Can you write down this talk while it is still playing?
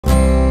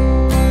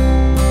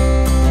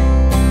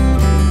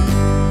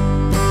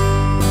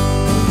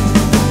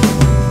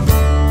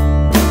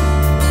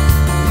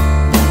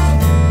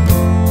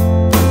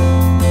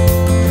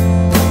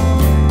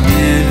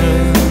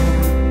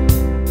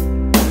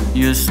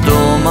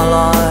stole my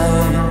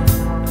life,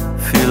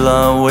 feel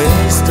I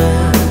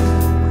wasted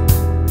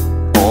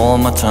all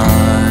my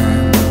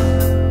time.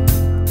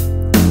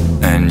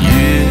 And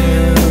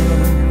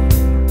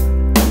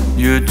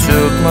you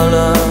took my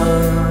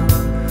love,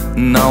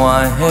 now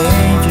I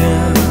hate you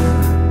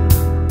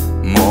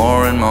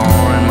more and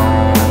more and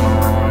more.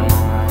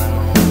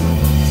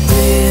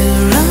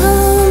 Mirror,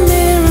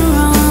 mirror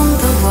on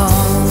the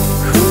wall,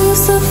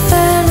 who's the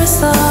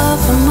fairest of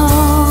them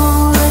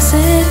all? Is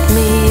it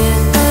me? It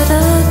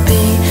better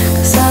be,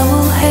 'cause I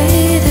will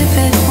hate if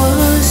it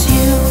was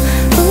you.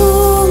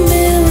 Ooh,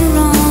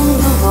 mirror on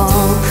the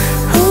wall,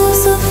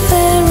 who's the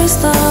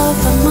fairest of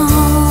them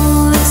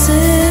all? Is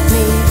it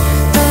me?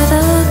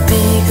 Better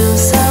be,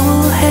 'cause I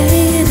will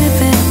hate if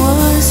it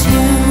was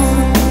you.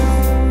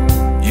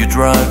 You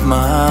drive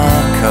my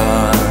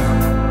car,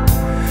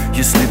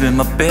 you sleep in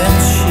my bed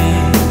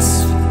sheets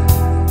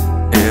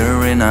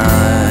every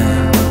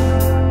night.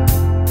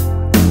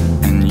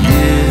 And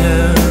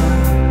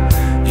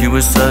you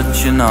were such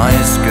a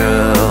nice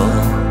girl.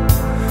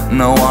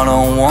 No, I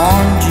don't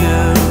want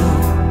you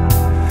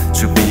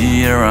to be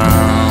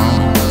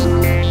around.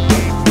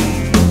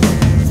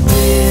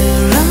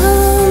 Mirror,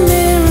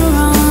 mirror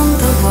on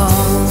the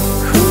wall,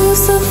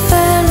 who's the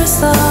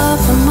fairest of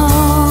them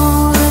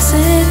all? Is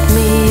it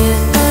me?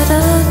 It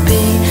better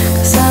be,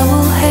 'cause I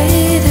will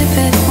hate if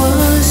it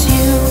was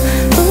you.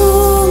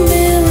 Ooh,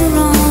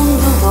 mirror on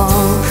the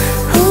wall,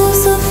 who's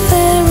the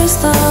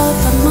fairest of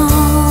them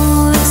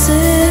all? Is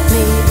it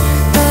me?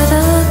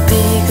 Better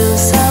be,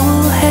 'cause I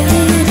will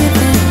hate if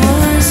it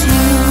was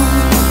you.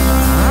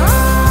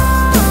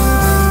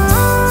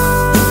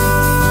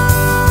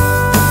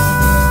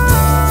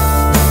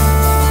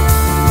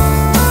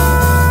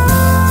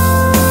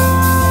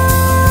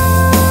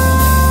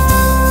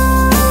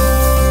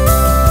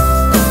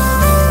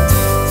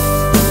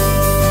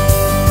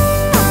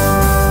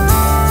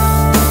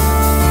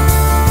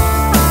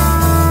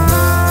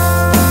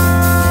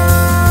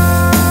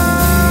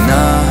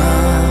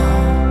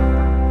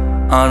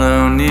 I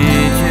don't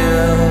need you,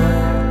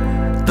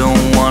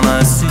 don't wanna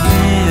see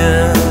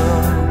you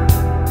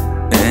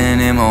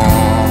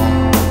anymore.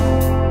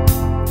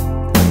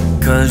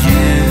 'Cause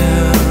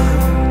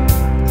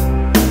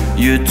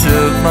you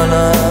took my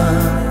love,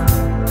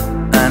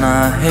 and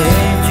I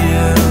hate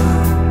you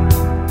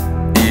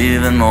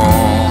even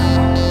more.